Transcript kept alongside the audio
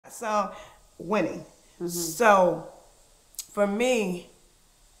song, winning. So for me,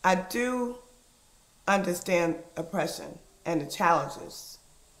 I do understand oppression and the challenges,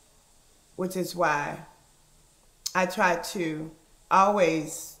 which is why I try to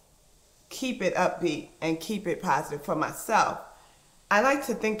always keep it upbeat and keep it positive for myself. I like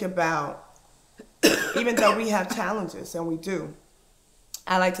to think about, even though we have challenges, and we do,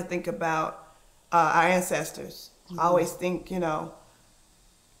 I like to think about our ancestors. I always think, you know,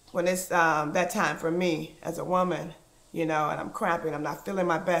 when it's that time for me as a woman, you know, and I'm cramping, I'm not feeling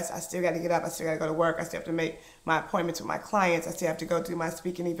my best, I still got to get up, I still got to go to work, I still have to make my appointments with my clients, I still have to go do my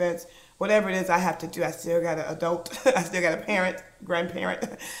speaking events, whatever it is I have to do, I still got to adult, I still got a parent, grandparent.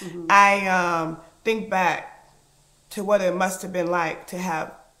 I think back to what it must have been like to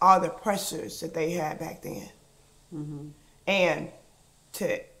have all the pressures that they had back then. And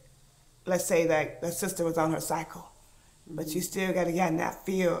to, let's say that the sister was on her cycle, but you still got to get in that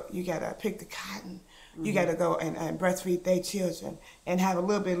field, you got to pick the cotton, you got to go and breastfeed their children and have a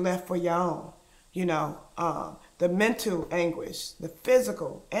little bit left for your own. You know, the mental anguish, the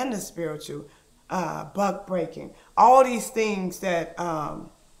physical and the spiritual, buck breaking, all these things that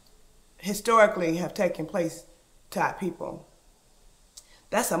historically have taken place to our people.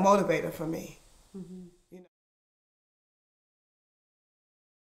 That's a motivator for me. You know?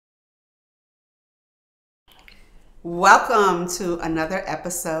 Welcome to another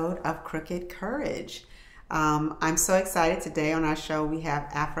episode of Crooked Courage. I'm so excited. Today on our show we have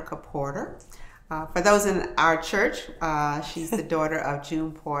Afrika Porter. For those in our church, she's the daughter of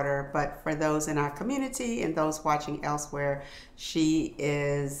June Porter, but for those in our community and those watching elsewhere, she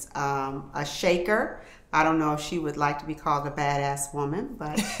is a shaker. I don't know if she would like to be called a badass woman,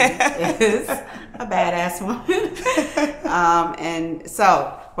 but she is a badass woman. And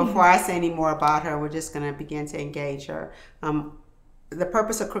so before I say any more about her, we're just going to begin to engage her. The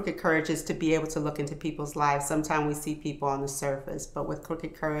purpose of Crooked Courage is to be able to look into people's lives. Sometimes we see people on the surface, but with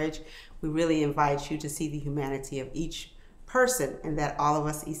Crooked Courage, we really invite you to see the humanity of each person, and that all of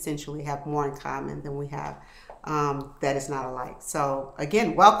us essentially have more in common than we have that is not alike. So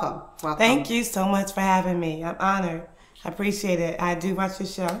again, welcome. Thank you so much for having me. I'm honored. I appreciate it. I do watch your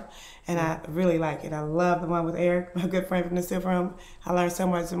show, and I really like it. I love the one with Eric, my good friend from the Silver Room. I learned so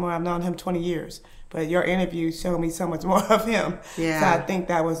much more. I've known him 20 years, but your interview showed me so much more of him. Yeah. So I think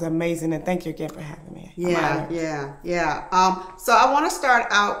that was amazing, and thank you again for having me. So I want to start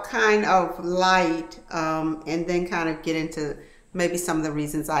out kind of light, and then kind of get into maybe some of the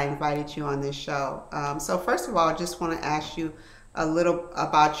reasons I invited you on this show. So first of all, I just want to ask you a little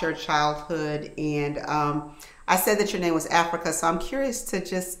about your childhood. And I said that your name was Afrika, so I'm curious to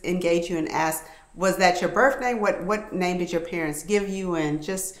just engage you and ask, was that your birth name? What name did your parents give you, and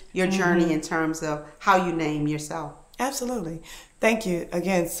just your journey in terms of how you name yourself? Absolutely. Thank you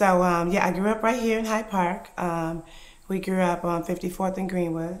again. So yeah, I grew up right here in Hyde Park. We grew up on 54th and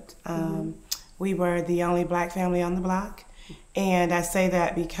Greenwood. We were the only black family on the block. And I say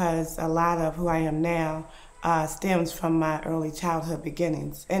that because a lot of who I am now stems from my early childhood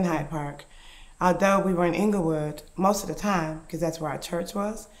beginnings in Hyde Park. Although we were in Inglewood most of the time, because that's where our church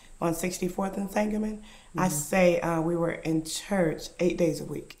was, on 64th and Sangamon, I say we were in church 8 days a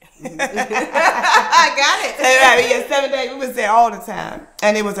week. I got it. I mean, 7 days, we was there all the time.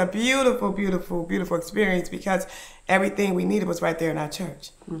 And it was a beautiful, beautiful, beautiful experience because everything we needed was right there in our church.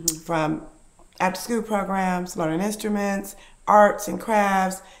 From after-school programs, learning instruments, arts and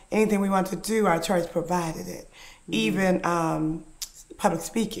crafts, anything we wanted to do, our church provided it. Even public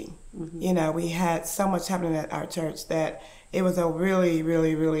speaking. You know, we had so much happening at our church that it was a really,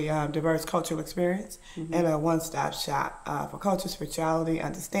 really, really diverse cultural experience and a one-stop shop for culture, spirituality,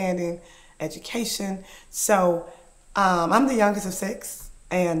 understanding, education. So I'm the youngest of 6,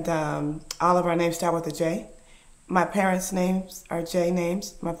 and all of our names start with a J. My parents' names are J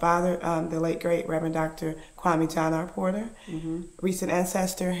names. My father, the late, great Reverend Dr. Kwame John R. Porter. Recent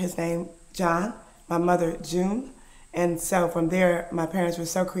ancestor, his name, John. My mother, June. And so from there, my parents were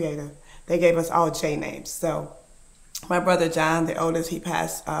so creative. They gave us all J names. So my brother, John, the oldest, he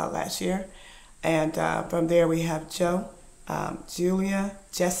passed last year. And from there, we have Joe, Julia,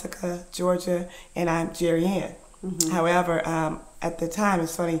 Jessica, Georgia, and I'm Jerry-Ann. However, at the time,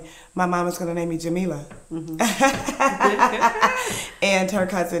 it's funny, my mom was going to name me Jamila. And her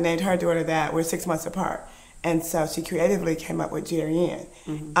cousin named her daughter that. We're 6 months apart. And so she creatively came up with Jerry-Ann.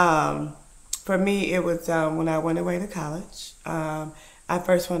 For me, it was when I went away to college. I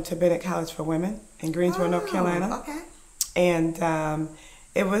first went to Bennett College for Women in Greensboro, North Carolina. And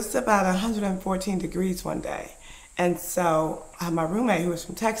it was about 114 degrees one day. And so my roommate, who was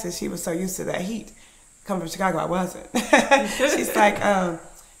from Texas, she was so used to that heat. Coming from Chicago, I wasn't. She's like,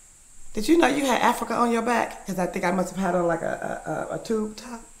 did you know you had Africa on your back? Because I think I must have had on like a tube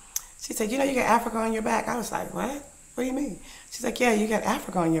top. She said, you know you got Africa on your back? I was like, what? What do you mean? She's like, yeah, you got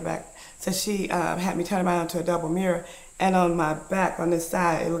Africa on your back. So she had me turn around to a double mirror, and on my back, on this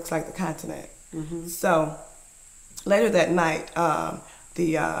side, it looks like the continent. So later that night,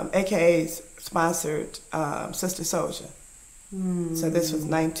 the AKAs sponsored Sister Soldier. So this was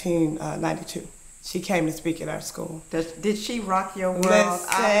 1992. She came to speak at our school. Did she rock your world?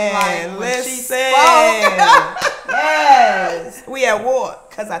 Listen. Yes. We at war,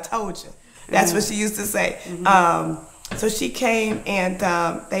 because I told you. That's what she used to say. So she came, and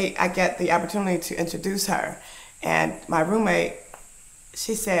I got the opportunity to introduce her. And my roommate,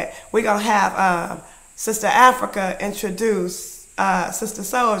 she said, we're going to have Sister Africa introduce Sister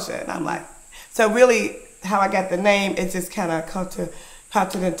Soldier. And I'm like, so really how I got the name, it just kind of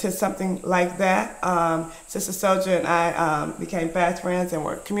popped it into something like that. Sister Soldier and I became fast friends, and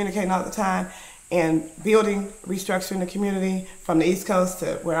were communicating all the time and building, restructuring the community from the East Coast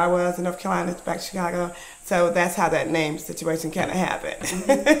to where I was in North Carolina back to Chicago. So that's how that name situation kind of happened.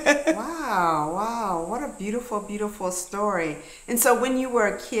 Wow, what a beautiful, beautiful story. And so when you were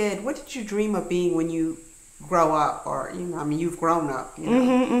a kid, what did you dream of being when you grow up? Or, you've grown up,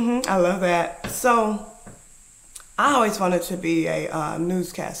 I love that. So I always wanted to be a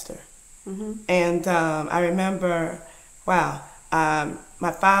newscaster. And I remember,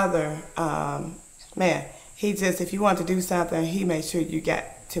 my father, he just, if you want to do something, he made sure you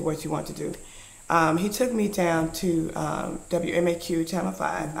got to what you want to do. He took me down to WMAQ Channel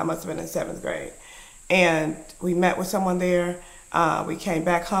 5. I must have been in 7th grade. And we met with someone there. We came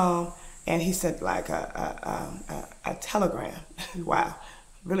back home, and he sent like a telegram. Wow,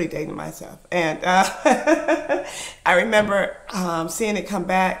 really dating myself. And I remember seeing it come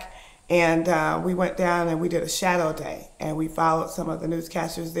back, and we went down and we did a shadow day, and we followed some of the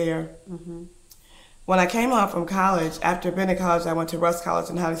newscasters there. When I came home from college, after being in college, I went to Rusk College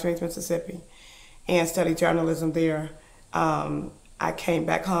in Holly Springs, Mississippi, and studied journalism there. I came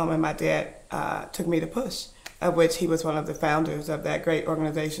back home, and my dad took me to PUSH, of which he was one of the founders of that great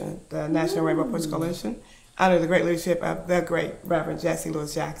organization, the National Rainbow Push Coalition, under the great leadership of the great Reverend Jesse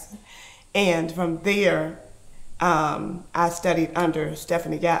Lewis Jackson. And from there, I studied under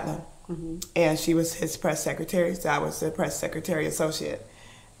Stephanie Gatlin, and she was his press secretary, so I was the press secretary associate.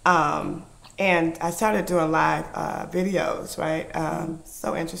 And I started doing live videos, right?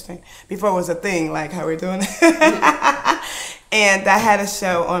 So interesting. Before it was a thing, like how we're doing it. And I had a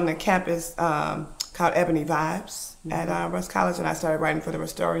show on the campus called Ebony Vibes at Rusk College, and I started writing for the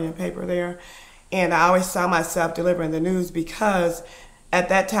Restorian paper there. And I always saw myself delivering the news, because at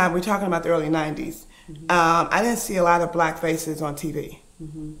that time, we're talking about the early 90s, I didn't see a lot of black faces on TV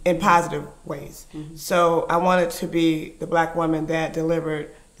in positive ways. So I wanted to be the black woman that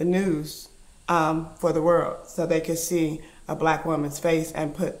delivered the news for the world, so they could see a black woman's face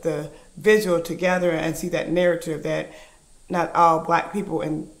and put the visual together and see that narrative that not all black people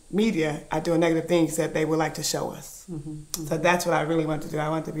in media are doing negative things that they would like to show us. So that's what I really wanted to do. I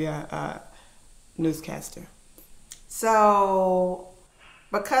wanted to be a newscaster. So,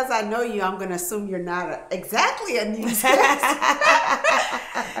 because I know you, I'm going to assume you're not exactly a newscaster.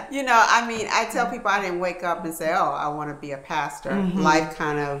 I tell people I didn't wake up and say, oh, I want to be a pastor. Life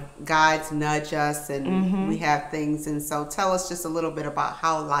kind of guides, nudge us, and we have things. And so tell us just a little bit about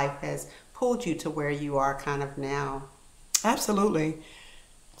how life has pulled you to where you are kind of now. Absolutely.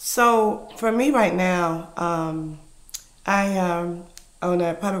 So for me right now, I own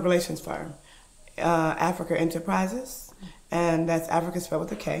a public relations firm, Africa Enterprises, and that's Africa spelled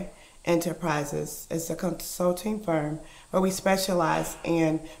with a K. Enterprises. It's a consulting firm where we specialize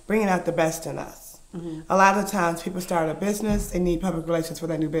in bringing out the best in us. A lot of times people start a business, they need public relations for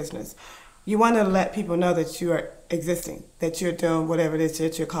their new business. You want to let people know that you are existing, that you're doing whatever it is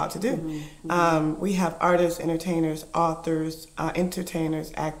that you're called to do. We have artists, entertainers, authors,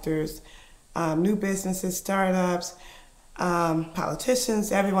 entertainers, actors, new businesses, startups,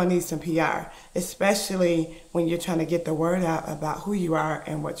 politicians. Everyone needs some PR, especially when you're trying to get the word out about who you are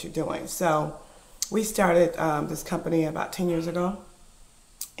and what you're doing. So we started this company about 10 years ago,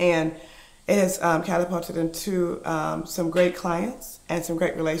 and it has catapulted into some great clients and some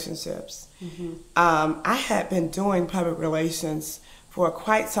great relationships. I had been doing public relations for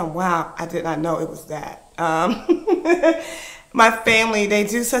quite some while. I did not know it was that. My family, they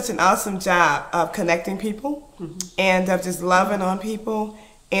do such an awesome job of connecting people and of just loving on people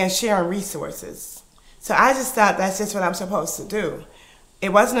and sharing resources. So I just thought that's just what I'm supposed to do.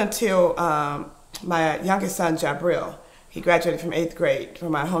 It wasn't until my youngest son, Jabril, he graduated from 8th grade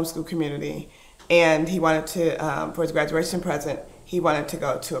from my homeschool community, and he wanted to, for his graduation present, he wanted to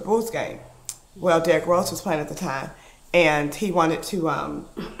go to a Bulls game. Well, Derrick Rose was playing at the time, and he wanted to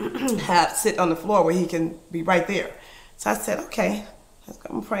sit on the floor where he can be right there. So I said, okay, let's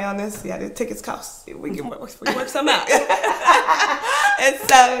go pray on this. Yeah, the tickets cost. We can work some out. And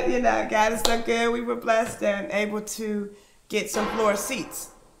so, you know, God is so good. We were blessed and able to get some floor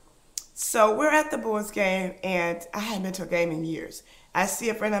seats. So we're at the Bulls game, and I hadn't been to a game in years. I see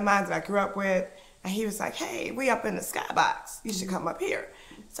a friend of mine that I grew up with, and he was like, hey, we up in the skybox. You should come up here.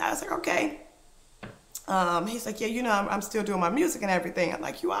 So I was like, okay. He's like, yeah, you know, I'm still doing my music and everything. I'm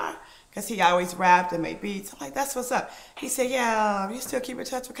like, you are? Because he always rapped and made beats. I'm like, that's what's up. He said, yeah, you still keep in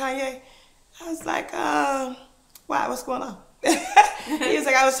touch with Kanye? I was like, why? What's going on? He was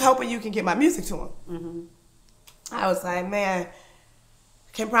like, I was hoping you can get my music to him. Mm-hmm. I was like, man,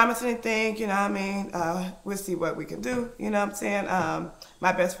 can't promise anything, you know what I mean? We'll see what we can do, you know what I'm saying?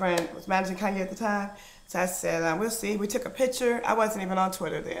 My best friend was managing Kanye at the time. So I said, we'll see. We took a picture. I wasn't even on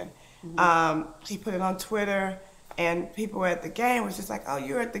Twitter then. Mm-hmm. He put it on Twitter, and people at the game was just like, oh,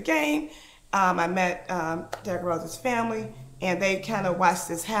 you're at the game? I met Derrick Rose's family, and they kind of watched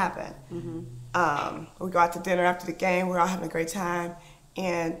this happen. Mm-hmm. We go out to dinner after the game. We're all having a great time.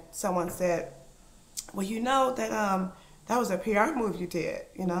 And someone said, well, you know that that was a PR move you did,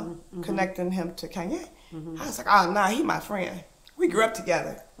 you know, mm-hmm. connecting him to Kanye. Mm-hmm. I was like, oh, nah, he my friend. We grew up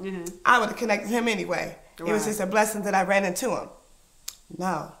together. Mm-hmm. I would have connected him anyway. Right. It was just a blessing that I ran into him.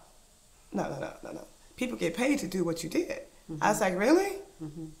 No. People get paid to do what you did. Mm-hmm. I was like, really?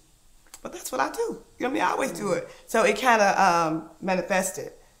 Mm-hmm. But that's what I do. You know what I mean? I always do it. So it kind of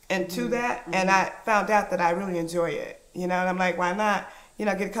manifested into mm-hmm. that, and I found out that I really enjoy it. You know, and I'm like, why not, you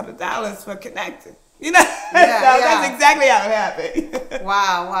know, get a couple of dollars for connecting? You know, that's exactly how it happened.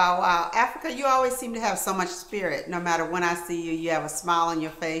 Wow. Africa, you always seem to have so much spirit. No matter when I see you, you have a smile on your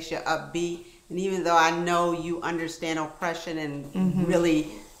face, you're upbeat. And even though I know you understand oppression and mm-hmm.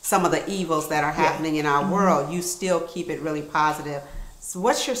 really some of the evils that are happening in our mm-hmm. world, you still keep it really positive. So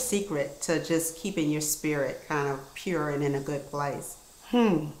what's your secret to just keeping your spirit kind of pure and in a good place?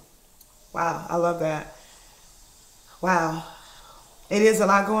 Wow, I love that. Wow. It is a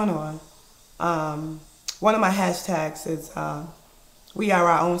lot going on. One of my hashtags is we are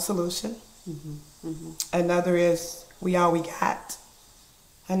our own solution. Mm-hmm. Mm-hmm. Another is we are we got.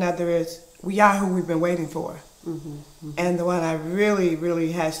 Another is we are who we've been waiting for. Mm-hmm. Mm-hmm. And the one I really,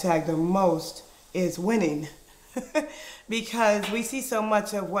 really hashtag the most is winning. Because we see so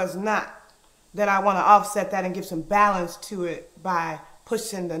much of what's not that I want to offset that and give some balance to it by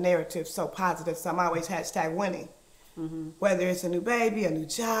pushing the narrative so positive. So I'm always hashtag winning. Mm-hmm. Whether it's a new baby, a new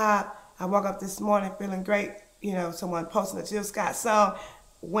job. I woke up this morning feeling great, you know, someone posting a Jill Scott song,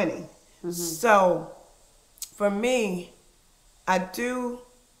 winning. Mm-hmm. So for me, I do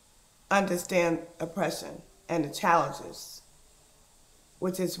understand oppression and the challenges,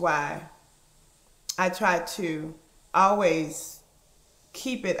 which is why I try to always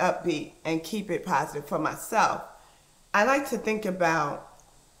keep it upbeat and keep it positive for myself. I like to think about,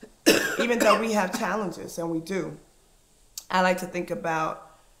 even though we have challenges, and we do, I like to think about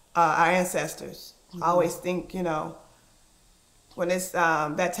our ancestors. Mm-hmm. I always think, you know, when it's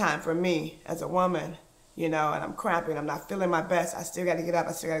that time for me as a woman, you know, and I'm cramping, I'm not feeling my best, I still got to get up,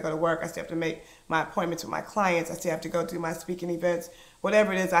 I still got to go to work, I still have to make my appointments with my clients, I still have to go do my speaking events,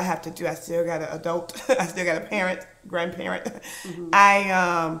 whatever it is I have to do, I still got an adult, I still got a parent, grandparent. Mm-hmm.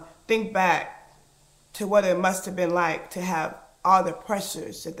 I think back to what it must have been like to have all the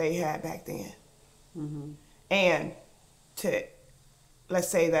pressures that they had back then. Mm-hmm. And to, let's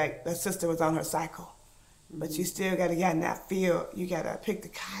say that the sister was on her cycle, mm-hmm. but you still got to get in that field, you got to pick the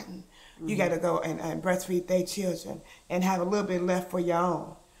cotton, mm-hmm. you got to go and breastfeed their children and have a little bit left for your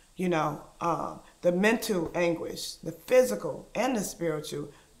own. You know, the mental anguish, the physical and the spiritual,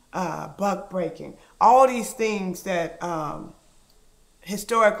 buck breaking, all these things that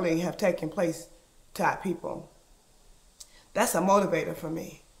historically have taken place to our people. That's a motivator for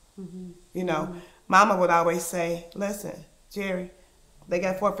me. Mm-hmm. You know, mm-hmm. Mama would always say, listen, Jerry, they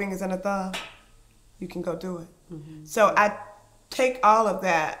got 4 fingers and a thumb, you can go do it. Mm-hmm. So I take all of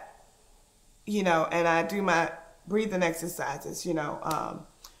that, you know, and I do my breathing exercises, you know.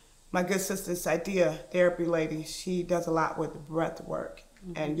 My good sister, Saidia, therapy lady, she does a lot with breath work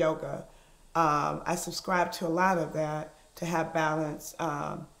mm-hmm. and yoga. I subscribe to a lot of that to have balance.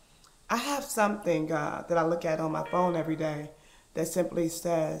 I have something that I look at on my phone every day that simply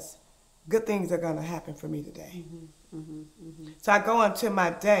says, good things are going to happen for me today. Mm-hmm. Mm-hmm. Mm-hmm. So I go into my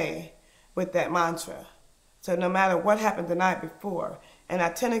day with that mantra. So no matter what happened the night before, and I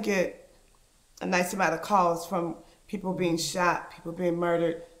tend to get a nice amount of calls from people being shot, people being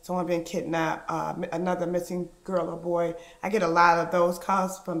murdered, someone being kidnapped, another missing girl or boy. I get a lot of those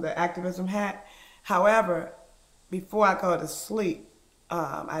calls from the activism hat. However, before I go to sleep,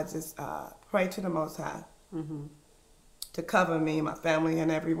 I just pray to the Most High to cover me, my family,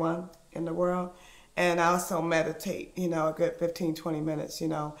 and everyone in the world. And I also meditate, you know, a good 15, 20 minutes, you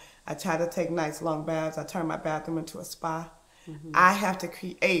know. I try to take nice long baths. I turn my bathroom into a spa. I have to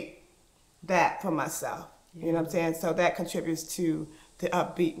create that for myself, you know what I'm saying? So that contributes to the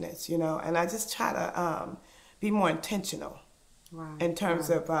upbeatness, you know. And I just try to be more intentional in terms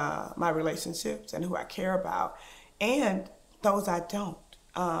of my relationships and who I care about and those I don't.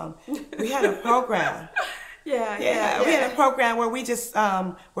 We had a program. We had a program where we just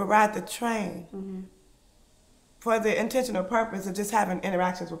would ride the train for the intentional purpose of just having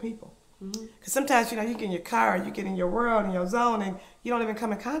interactions with people. Because sometimes, you know, you get in your car, you get in your world, in your zone, and you don't even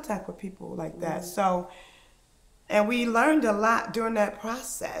come in contact with people like that. So, and we learned a lot during that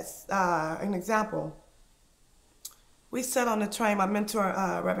process. An example, we sat on the train, my mentor,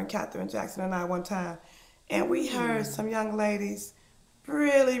 Reverend Catherine Jackson, and I one time, and we heard some young ladies,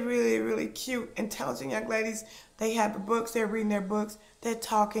 really, really, really cute, intelligent young ladies. They had the books, they're reading their books, they're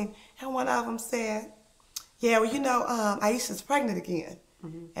talking, and one of them said, yeah, well, you know, Aisha's pregnant again.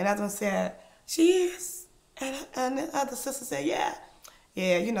 And the other one said, she is. And the other sister said, yeah,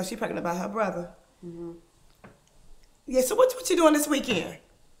 you know, she's pregnant by her brother. Yeah, so what you doing this weekend?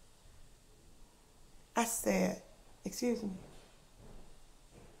 I said, excuse me.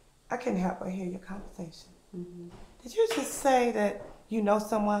 I couldn't help but hear your conversation. Did you just say that you know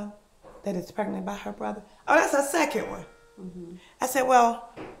someone that is pregnant by her brother? Oh, that's her second one. I said,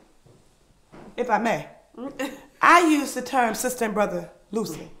 well, if I may, I use the term sister and brother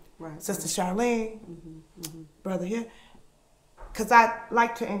loosely. Sister Charlene, brother here, because I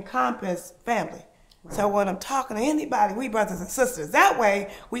like to encompass family. So when I'm talking to anybody, we brothers and sisters. That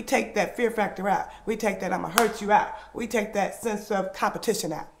way, we take that fear factor out. We take that I'm going to hurt you out. We take that sense of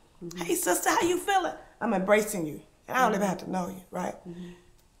competition out. Hey, sister, how you feeling? I'm embracing you. And I don't even have to know you, right?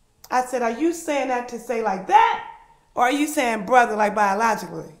 I said, are you saying that to say like that? Or are you saying brother like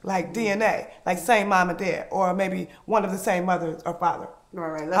biologically, like DNA, like same mom and dad, or maybe one of the same mother or father? All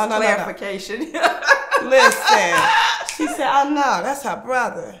right, let's clarification. Listen, she said, oh no, that's her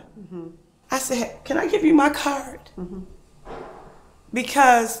brother. I said, can I give you my card?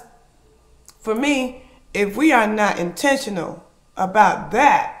 Because for me, if we are not intentional about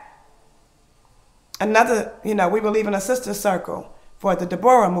that, another, you know, we believe in a sister circle for the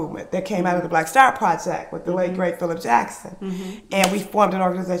Deborah movement that came out of the Black Star Project with the late, great Philip Jackson. And we formed an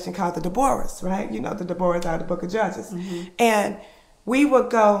organization called the Deborahs, right? You know, the Deborahs out of the Book of Judges. And we would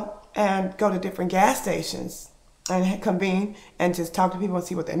go to different gas stations and convene and just talk to people and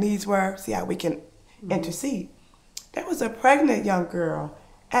see what their needs were, see how we can intercede. There was a pregnant young girl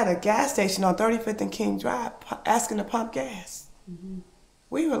at a gas station on 35th and King Drive asking to pump gas.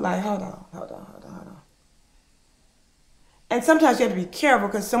 We were like, hold on. And sometimes you have to be careful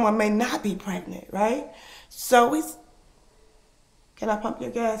because someone may not be pregnant, right? So can I pump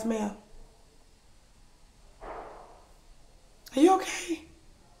your gas, ma'am? Are you okay?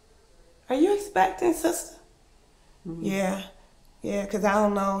 Are you expecting, sister? Yeah, because I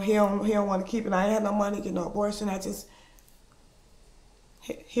don't know. He don't want to keep it. I ain't had no money to get no abortion.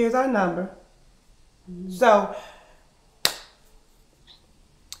 Here's our number. So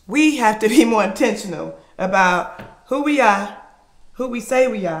we have to be more intentional about who we are, who we say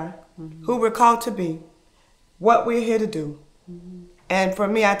we are, who we're called to be, what we're here to do. And for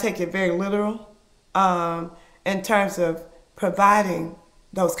me, I take it very literal in terms of providing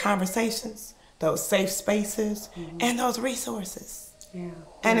those conversations, those safe spaces, and those resources.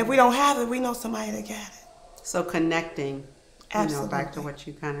 And if we don't have it, we know somebody that got it. So connecting, you know, back to what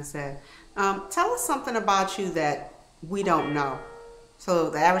you kind of said. Tell us something about you that we don't know.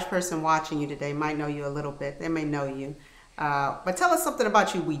 So the average person watching you today might know you a little bit. They may know you. But tell us something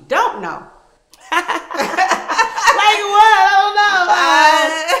about you we don't know. Like what? I don't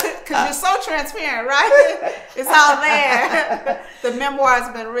know. Because you're so transparent, right? It's all there. The memoir's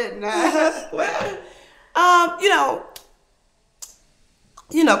been written. Well, you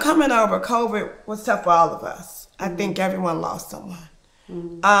know, coming over COVID was tough for all of us. I think everyone lost someone.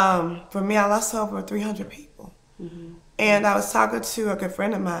 For me, I lost over 300 people. And I was talking to a good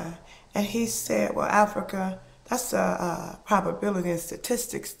friend of mine, and he said, well, Africa, that's a probability and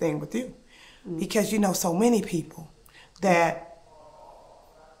statistics thing with you. Because you know so many people that,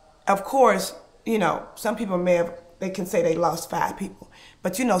 of course, you know, some people they can say they lost 5 people,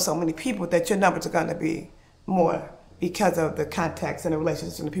 but you know so many people that your numbers are going to be more because of the contacts and the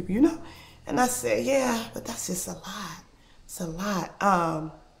relationships and the people you know. And I said, yeah, but that's just a lot. It's a lot.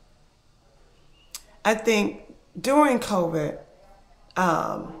 I think during COVID,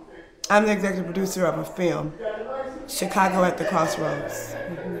 I'm the executive producer of a film, Chicago at the Crossroads.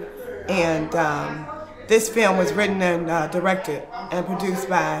 And this film was written and directed and produced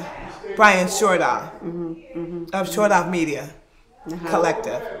by Brian Shortoff of Shortoff Media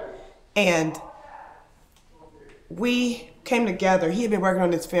Collective. And we came together. He had been working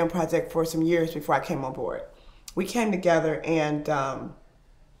on this film project for some years before I came on board. We came together and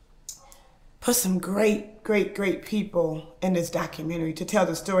put some great people in this documentary to tell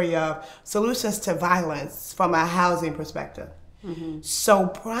the story of solutions to violence from a housing perspective.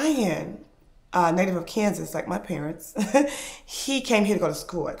 So Brian, native of Kansas, like my parents, he came here to go to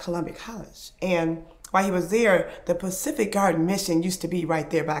school at Columbia College. And while he was there, the Pacific Garden Mission used to be right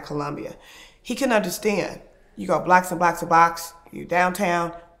there by Columbia. He couldn't understand. You go blocks and blocks of blocks, you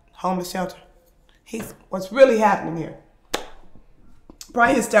downtown, homeless shelter. What's really happening here?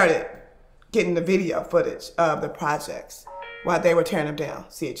 Brian started getting the video footage of the projects while they were tearing them down,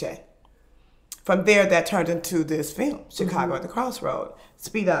 CHA. From there, that turned into this film, Chicago at the Crossroad.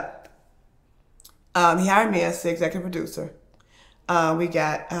 Speed up. He hired me as the executive producer. We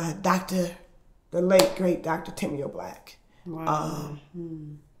got the late, great Dr. Timmy O'Black. Wow.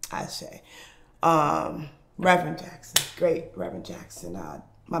 I say. Reverend Jackson, great Reverend Jackson.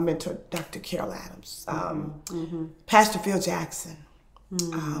 My mentor, Dr. Carol Adams. Pastor Phil Jackson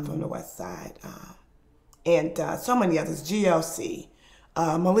from the West Side. And so many others, GLC.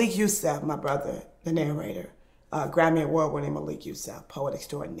 Malik Youssef, my brother, the narrator. Grammy Award-winning Malik Youssef, poet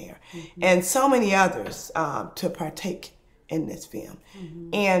extraordinaire. And so many others to partake in this film.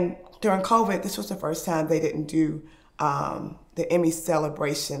 And during COVID, this was the first time they didn't do the Emmy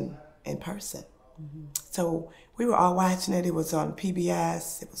celebration in person. So we were all watching it. It was on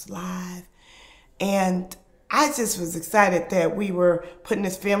PBS. It was live. And I just was excited that we were putting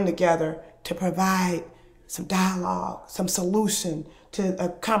this film together to provide some dialogue, some solution to a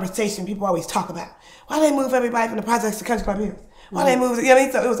conversation people always talk about. Why do they move everybody from the projects to Country Club Hills? Why do they move, you know what I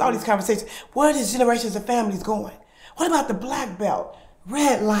mean? So it was all these conversations. Where is generations of families going? What about the black belt?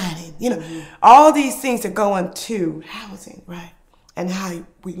 Redlining, you know, all these things that go into housing, right? And how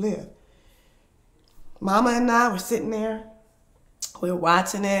we live. Mama and I were sitting there. We were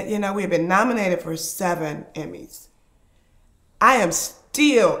watching it. You know, we had been nominated for 7 Emmys. I am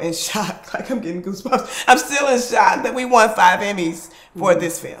still in shock. Like, I'm getting goosebumps. I'm still in shock that we won 5 Emmys for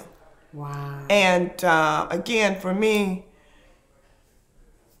this film. Wow. And again, for me,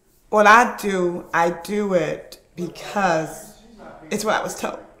 what I do it because it's what I was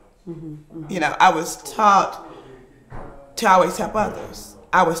told. You know, I was taught to always help others.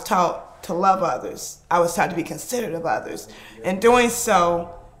 I was taught to love others. I was taught to be considerate of others. And doing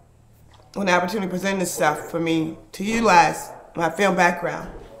so, when the opportunity presented itself for me to utilize my film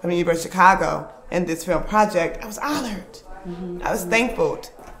background from the University of Chicago in this film project, I was honored. I was thankful.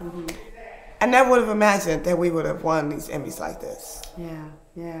 I never would have imagined that we would have won these Emmys like this. Yeah,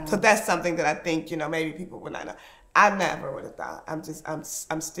 yeah. So that's something that I think, you know, maybe people would not know. I never would have thought.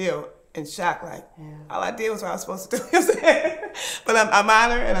 I'm still in shock. Like, all I did was what I was supposed to do. You know what I'm saying? But I'm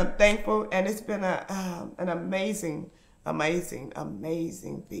honored and I'm thankful, and it's been an amazing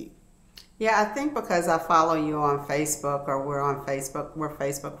feat. Yeah, I think because I follow you on Facebook, or we're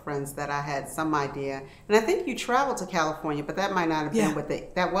Facebook friends, that I had some idea. And I think you traveled to California, but that might not have been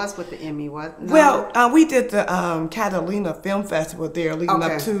that was with the Emmy, was no? Well, we did the Catalina Film Festival there leading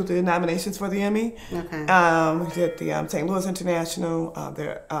up to the nominations for the Emmy. Okay. We did the St. Louis International,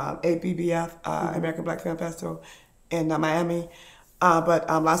 the ABBF, American Black Film Festival in Miami. But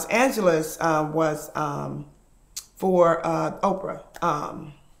Los Angeles was for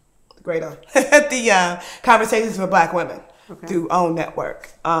Oprah. Greater the Conversations with Black Women through OWN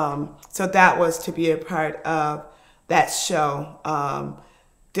Network. So that was to be a part of that show,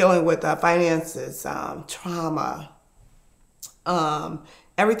 dealing with finances, trauma,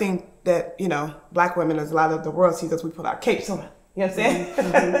 everything that, you know, Black women, as a lot of the world sees us, we put our capes on. You know what I'm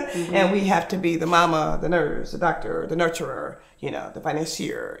saying? And we have to be the mama, the nurse, the doctor, the nurturer, you know, the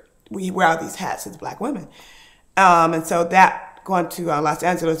financier. We wear all these hats as Black women. And so that going to Los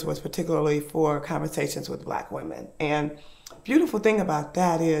Angeles was particularly for Conversations with Black Women. And beautiful thing about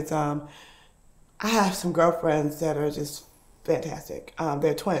that is I have some girlfriends that are just fantastic.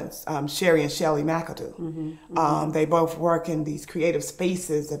 They're twins, Sherry and Shelley McAdoo. They both work in these creative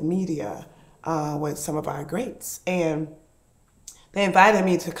spaces of media with some of our greats. And they invited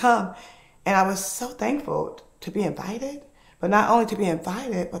me to come, and I was so thankful to be invited. But not only to be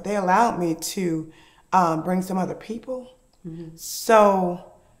invited, but they allowed me to bring some other people.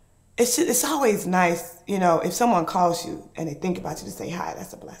 So it's always nice, you know, if someone calls you and they think about you to say hi,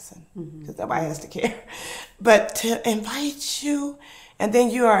 that's a blessing, because nobody has to care. But to invite you, and then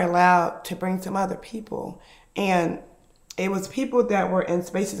you are allowed to bring some other people. And it was people that were in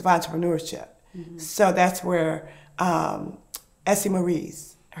spaces of entrepreneurship. So that's where Essie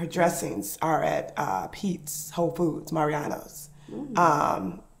Marie's, her dressings are at Pete's, Whole Foods, Mariano's.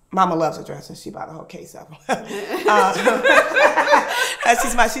 Mama loves her dressing. She bought a whole case of them.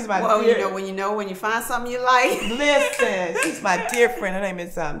 She's my well, dear. when you find something you like. Listen, she's my dear friend. Her name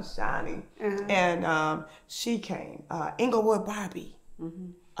is Shani, and she came. Inglewood Barbie.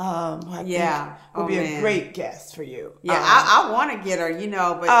 Who I think would be a great guest for you. Yeah, I want to get her. You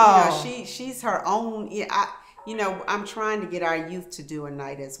know, but you know, she's her own. Yeah, I'm trying to get our youth to do a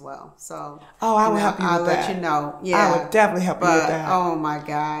night as well. So I will help you with that. I'll let you know. Yeah, I would definitely help you with that. Oh my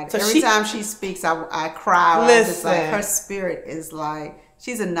God! So every time she speaks, I cry. Listen, like, her spirit is like,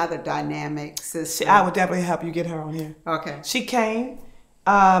 she's another dynamic sister. I would definitely help you get her on here. Okay. She came,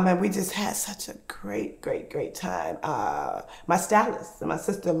 and we just had such a great time. My stylist and my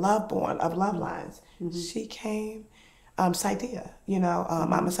sister Loveborn of Love Lines, she came. Saidia,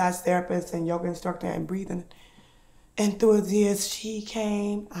 my massage therapist and yoga instructor and breathing enthusiast, she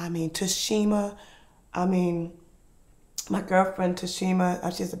came. I mean, Tashima, my girlfriend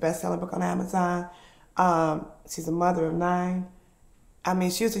Tashima, she has a best-selling book on Amazon. She's a mother of 9. I mean,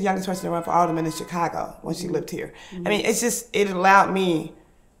 she was the youngest person to run for alderman in Chicago when she lived here. I mean, it allowed me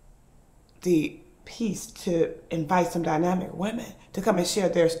the peace to invite some dynamic women to come and share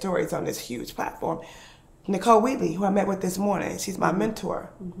their stories on this huge platform. Nicole Wheatley, who I met with this morning, she's my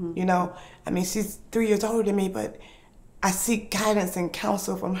mentor. She's 3 years older than me, but I seek guidance and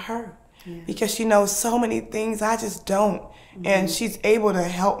counsel from her because she knows so many things I just don't. And she's able to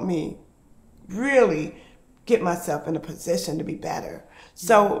help me really get myself in a position to be better.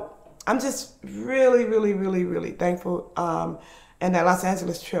 So I'm just really thankful. And that Los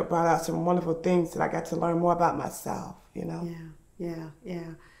Angeles trip brought out some wonderful things that I got to learn more about myself,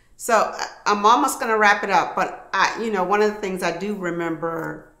 Yeah. So I'm almost going to wrap it up, but one of the things I do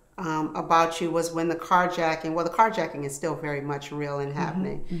remember about you was when the carjacking is still very much real and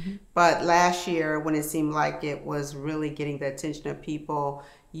happening. But last year, when it seemed like it was really getting the attention of people,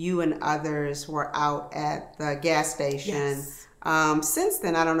 you and others were out at the gas station. Since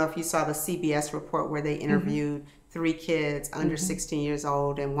then, I don't know if you saw the CBS report where they interviewed 3 kids under 16 years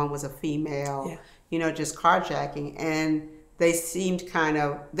old, and one was a female, just carjacking. And they seemed kind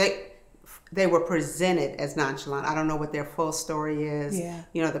of, they were presented as nonchalant. I don't know what their full story is.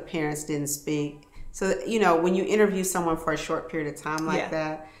 The parents didn't speak. So, when you interview someone for a short period of time like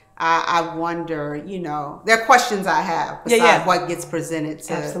that, I wonder, there are questions I have besides what gets presented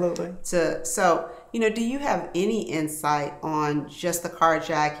to. Absolutely. So, do you have any insight on just the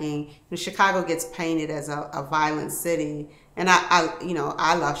carjacking? Chicago gets painted as a violent city. And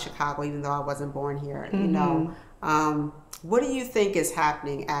I love Chicago, even though I wasn't born here, What do you think is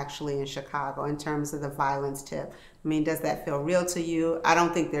happening actually in Chicago in terms of the violence tip? I mean, does that feel real to you? I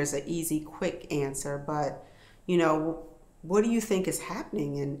don't think there's an easy, quick answer, but, what do you think is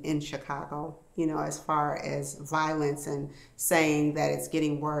happening in Chicago, as far as violence and saying that it's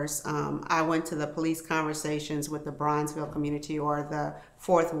getting worse? I went to the police conversations with the Bronzeville community or the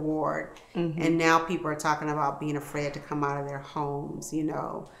 4th Ward, and now people are talking about being afraid to come out of their homes,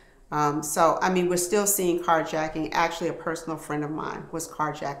 So, we're still seeing carjacking. Actually, a personal friend of mine was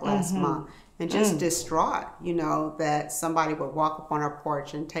carjacked last month and just distraught, that somebody would walk up on her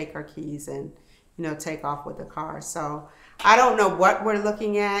porch and take her keys and, take off with the car. So I don't know what we're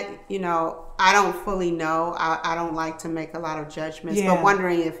looking at. I don't fully know. I don't like to make a lot of judgments, but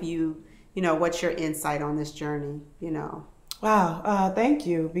wondering if you, what's your insight on this journey, Wow. Thank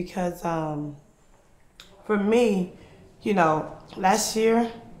you. Because for me, early last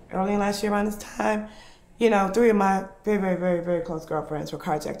year around this time, 3 of my very close girlfriends were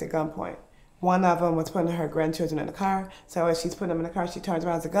carjacked at gunpoint. One of them was putting her grandchildren in the car. So as she's putting them in the car, she turns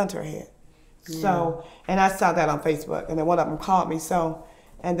around, there's a gun to her head. So, and I saw that on Facebook, and then one of them called me. So,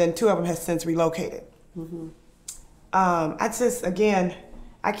 and then 2 of them has since relocated. I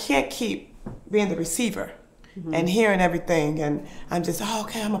can't keep being the receiver and hearing everything, and I'm just,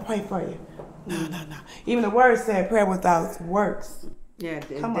 okay, I'm gonna pray for you. No. Even the word said prayer without works.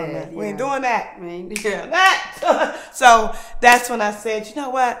 Come on, man. We ain't doing that. So that's when I said, you know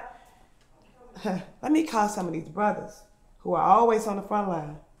what? Let me call some of these brothers who are always on the front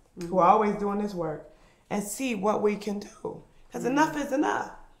line, who are always doing this work, and see what we can do. Because enough is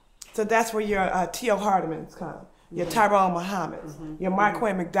enough. So that's where your T.O. Hardimans come, your Tyrone Muhammad's, your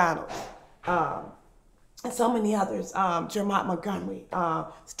Marquay McDonald's, and so many others, Jermont Montgomery,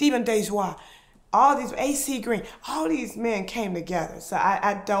 Stephen Dejoie, all these, AC Green, all these men came together. So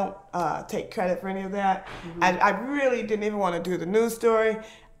I don't take credit for any of that. I really didn't even want to do the news story.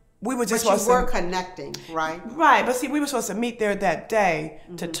 We were just supposed to connecting, right? Right, but see, we were supposed to meet there that day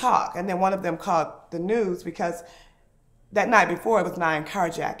to talk, and then one of them called the news because that night before it was 9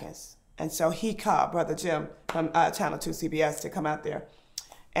 carjackings, and so he called Brother Jim from Channel 2 CBS to come out there,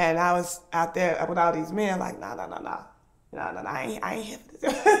 and I was out there with all these men like, no, I ain't here for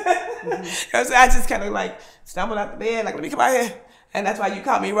this. So I just kind of like stumbled out the bed, like, let me come out here. And that's why you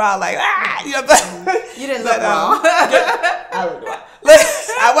called me raw, like, you know. You didn't look raw. I looked raw.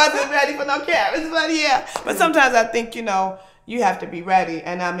 I wasn't ready for no cameras, but yeah. But sometimes I think, you know, you have to be ready.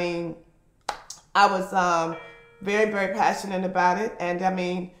 And I mean, I was very, very passionate about it. And I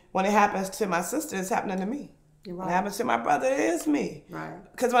mean, when it happens to my sister, it's happening to me. You're right. When it happens to my brother, it is me. Right.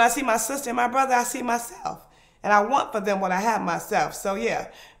 Because when I see my sister and my brother, I see myself. And I want for them what I have myself. So yeah,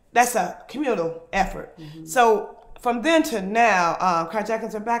 that's a communal effort. So from then to now,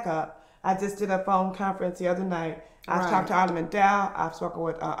 carjackings are back up. I just did a phone conference the other night. I've talked to Alderman Dow. I've spoken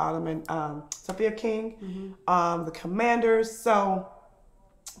with Alderman Sophia King, the commanders. So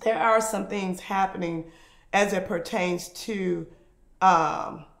there are some things happening as it pertains to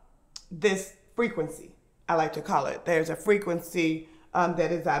this frequency, I like to call it. There's a frequency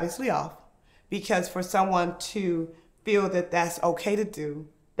that is obviously off. Because for someone to feel that that's okay to do,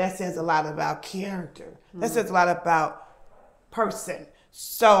 that says a lot about character. That says a lot about person.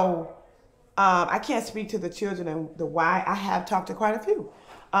 So I can't speak to the children and the why. I have talked to quite a few.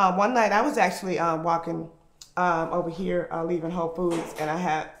 One night I was actually walking over here, leaving Whole Foods, and I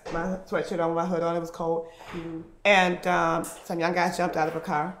had my sweatshirt on, my hood on, it was cold. And some young guys jumped out of a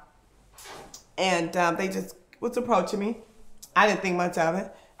car. And they just was approaching me. I didn't think much of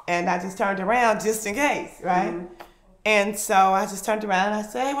it. And I just turned around just in case, right? And so I just turned around and I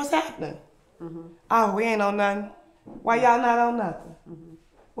said, hey, what's happening? Oh, we ain't on nothing. Why y'all not on nothing?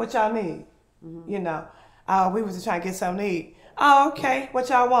 What y'all need? You know, we was just trying to get something to eat. Oh, okay, what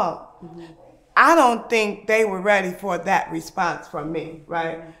y'all want? I don't think they were ready for that response from me,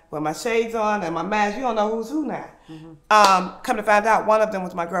 right? With my shades on and my mask, you don't know who's who now. Come to find out, one of them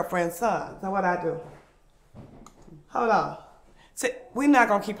was my girlfriend's son. So what I do? Hold on. So we're not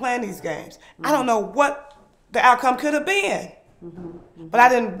going to keep playing these games. I don't know what the outcome could have been. But I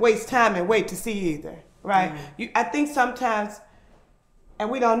didn't waste time and wait to see either, right? I think sometimes,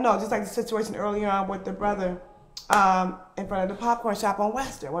 and we don't know, just like the situation earlier on with the brother in front of the popcorn shop on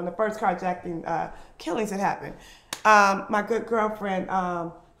Western, one of the first carjacking killings that happened. My good girlfriend,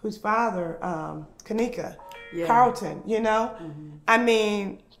 whose father, Kanika, Carlton, you know? I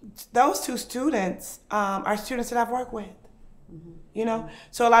mean, those two students are students that I've worked with. You know,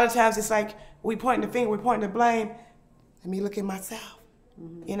 so a lot of times it's like we pointing the finger, we pointing the blame. Let me look at myself.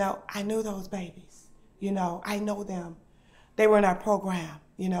 You know, I knew those babies. You know, I know them. They were in our program.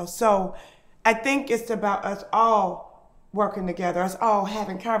 You know, so I think it's about us all working together, us all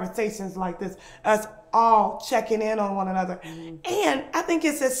having conversations like this, us all checking in on one another, and I think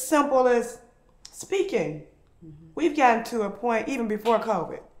it's as simple as speaking. We've gotten to a point even before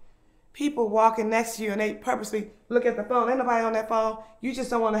COVID. People walking next to you and they purposely look at the phone. Ain't nobody on that phone. You just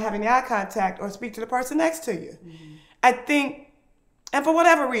don't want to have any eye contact or speak to the person next to you. I think, and for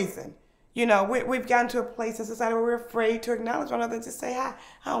whatever reason, you know, we've gotten to a place in society where we're afraid to acknowledge one another and just say hi.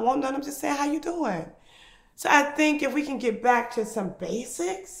 I don't want none. I'm just saying, how you doing? So I think if we can get back to some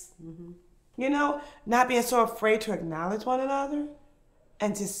basics, you know, not being so afraid to acknowledge one another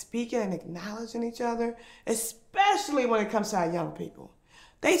and just speaking and acknowledging each other, especially when it comes to our young people.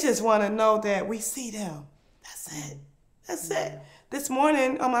 They just want to know that we see them. That's it. That's it. This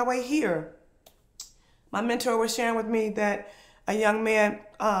morning on my way here, my mentor was sharing with me that a young man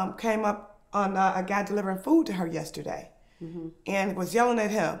came up on a guy delivering food to her yesterday and was yelling at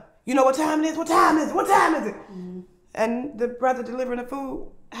him. You know what time it is? What time is it? What time is it? And the brother delivering the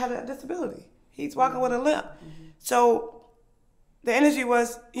food had a disability. He's walking with a limp. So the energy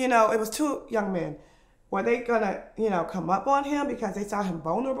was, you know, it was two young men. Were they gonna, you know, come up on him because they saw him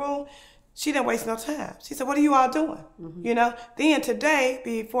vulnerable? She didn't waste no time. She said, what are you all doing? You know, then today,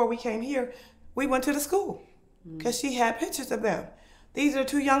 before we came here, we went to the school because she had pictures of them. These are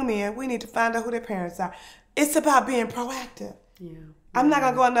two young men. We need to find out who their parents are. It's about being proactive. I'm not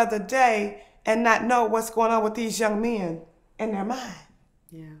gonna go another day and not know what's going on with these young men in their mind.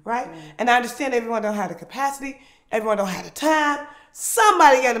 Right? And I understand everyone don't have the capacity. Everyone don't have the time.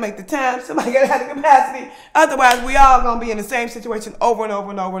 Somebody got to make the time. Somebody got to have the capacity. Otherwise, we all gonna be in the same situation over and over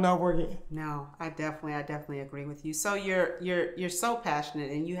and over and over again. No, I definitely agree with you. So you're so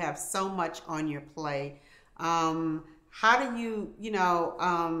passionate and you have so much on your plate. How do you,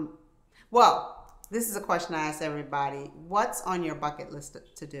 well, this is a question I ask everybody. What's on your bucket list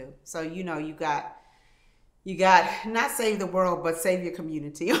to do? So, you got not save the world, but save your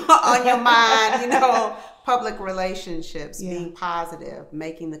community on your mind, public relationships, being positive,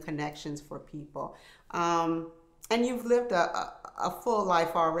 making the connections for people. And you've lived a full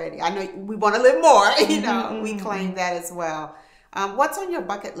life already. I know we want to live more, we claim that as well. What's on your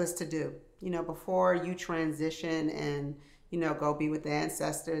bucket list to do, before you transition and, go be with the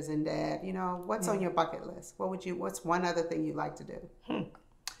ancestors and dad, what's on your bucket list? What's one other thing you'd like to do?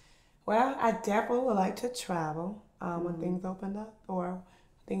 Well, I definitely would like to travel when things open up or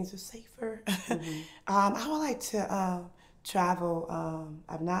things are safer. I would like to travel.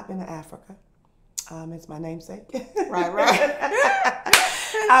 I've not been to Africa. It's my namesake. Right.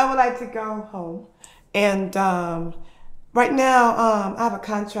 I would like to go home. And right now, I have a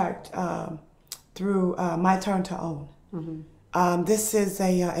contract through My Turn to Own. This is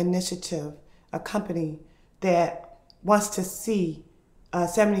a initiative, a company that wants to see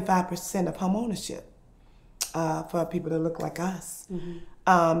 75% of home ownership for people that look like us.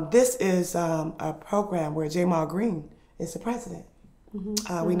 This is a program where Jamal Green is the president.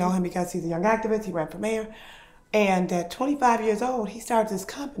 We know him because he's a young activist. He ran for mayor. And at 25 years old, he started this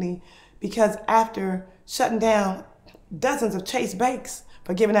company because after shutting down dozens of Chase banks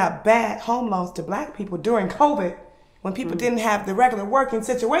for giving out bad home loans to black people during COVID, when people didn't have the regular working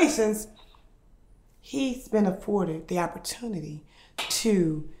situations, he's been afforded the opportunity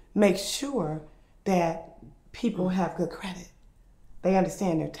to make sure that people have good credit. They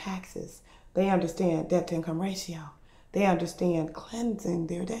understand their taxes. They understand debt-to-income ratio. They understand cleansing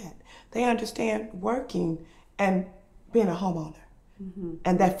their debt. They understand working and being a homeowner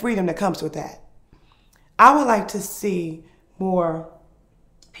and that freedom that comes with that. I would like to see more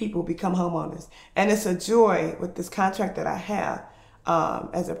people become homeowners. And it's a joy with this contract that I have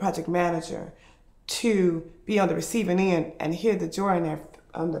as a project manager to be on the receiving end and hear the joy in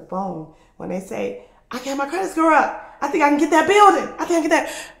on the phone when they say, I can have my credit score up. I think I can get that building. I think I can get that.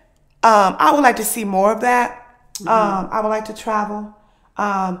 I would like to see more of that. I would like to travel.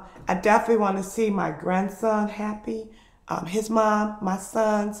 I definitely want to see my grandson happy, his mom, my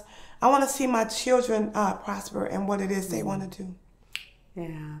sons. I want to see my children prosper in what it is they want to do.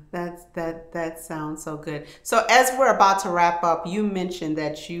 Yeah, that sounds so good. So as we're about to wrap up, you mentioned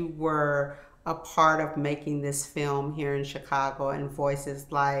that you were a part of making this film here in Chicago, and voices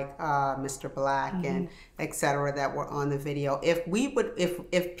like Mr. Black and etc. that were on the video. If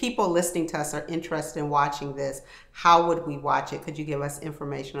people listening to us are interested in watching this, how would we watch it? Could you give us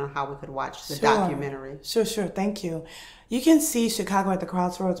information on how we could watch the documentary? Sure. Thank you. You can see Chicago at the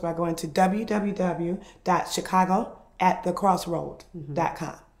Crossroads by going to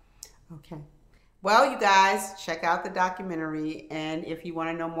www.chicagoatthecrossroad.com. Okay. Well, you guys, check out the documentary, and if you want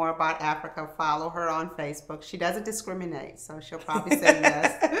to know more about Africa, follow her on Facebook. She doesn't discriminate, so she'll probably say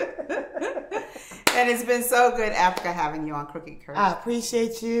yes. And it's been so good, Africa, having you on Crooked Courage. I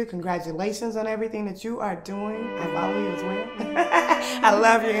appreciate you. Congratulations on everything that you are doing. I follow you as well. I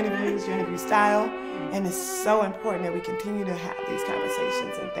love your interviews, your interview style, and it's so important that we continue to have these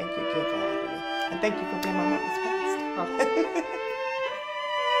conversations, and thank you again for having me. And thank you for being my mother's past.